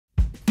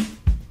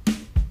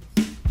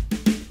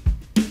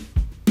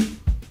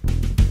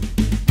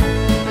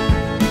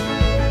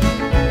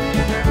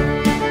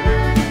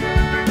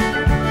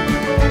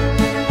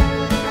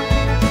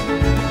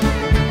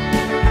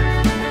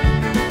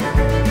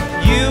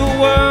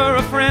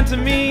to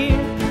me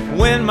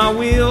when my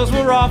wheels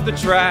were off the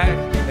track.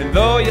 And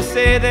though you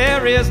say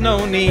there is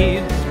no need,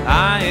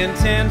 I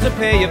intend to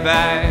pay you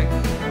back.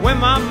 When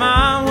my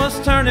mind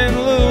was turning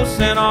loose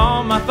and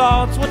all my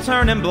thoughts were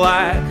turning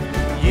black,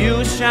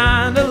 you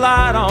shined a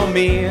light on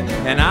me,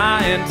 and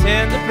I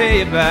intend to pay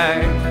you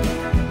back.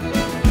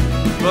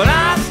 But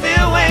I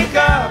still wake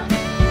up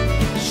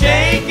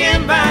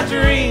shaken by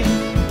dreams,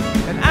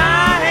 and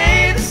I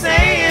hate to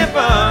say it,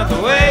 but the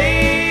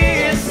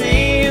way it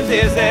seems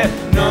is that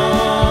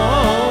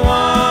no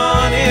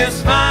one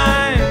is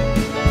fine.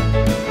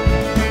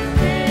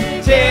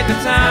 Take the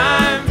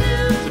time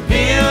to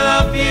peel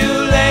a few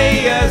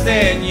layers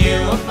and you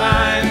will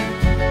find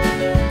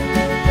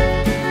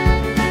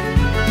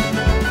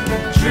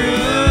true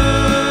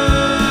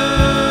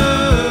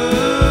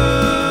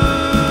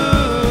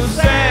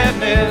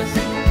sadness.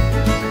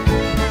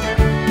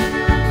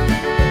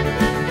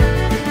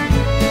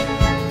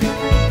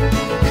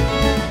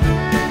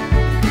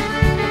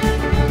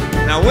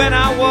 Now when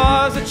I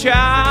was a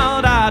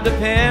child, I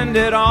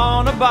depended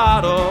on a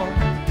bottle.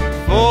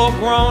 Full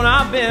grown,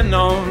 I've been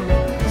known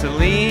to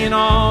lean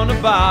on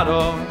a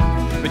bottle.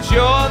 But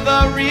you're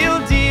the real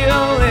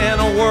deal in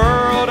a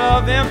world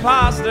of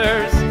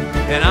imposters,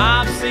 and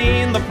I've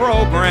seen the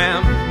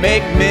program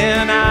make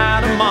men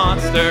out of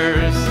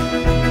monsters.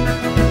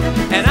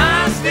 And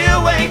I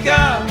still wake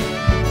up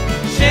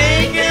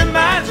shaking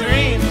my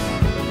dreams,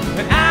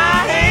 and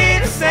I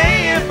hate to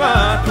say it,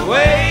 but the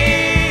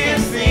way it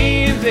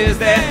seems is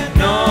that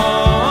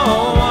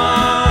no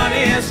one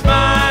is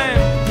fine.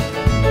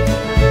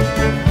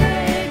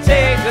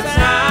 Take the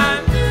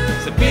time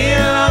to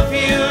peel a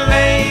few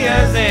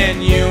layers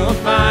and you will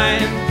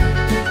find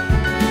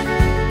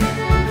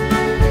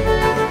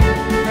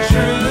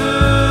true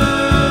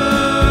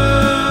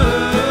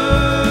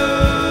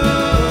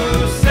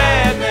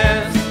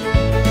sadness.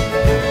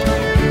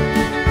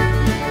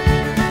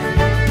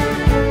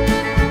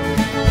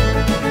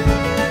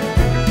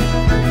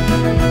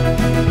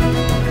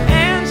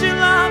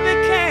 Angela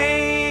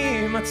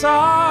became a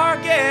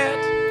target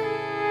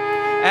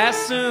as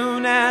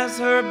soon as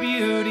her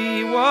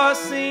beauty was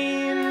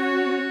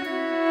seen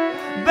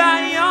by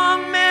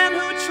young men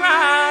who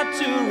tried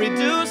to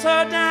reduce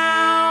her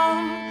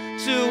down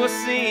to a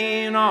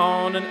scene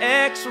on an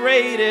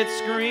X-rated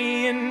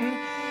screen.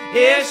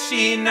 Is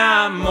she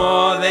not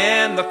more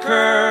than the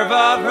curve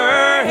of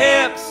her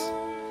hips?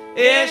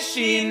 Is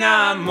she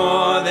not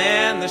more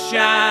than the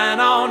shine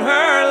on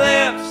her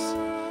lips?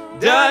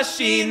 Does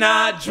she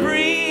not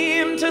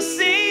dream to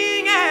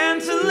sing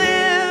and to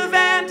live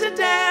and to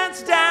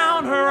dance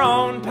down her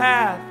own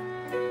path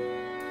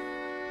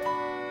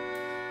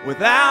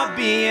without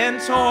being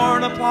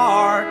torn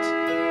apart?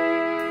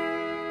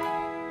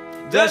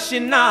 Does she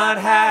not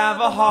have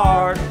a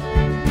heart?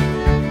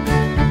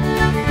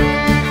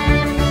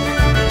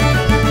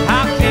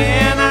 How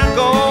can I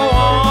go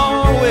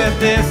on with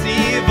this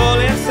evil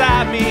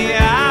inside me?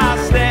 I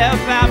step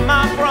out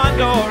my front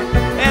door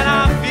and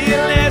I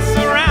feel it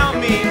surround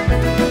me.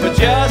 But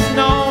just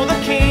know the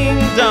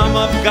kingdom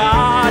of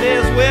God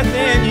is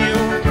within you,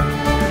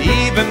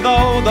 even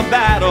though the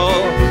battle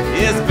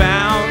is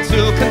bound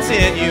to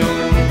continue.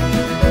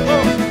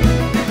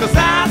 'Cause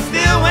I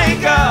still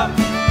wake up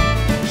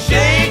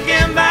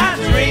shaken by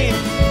dreams.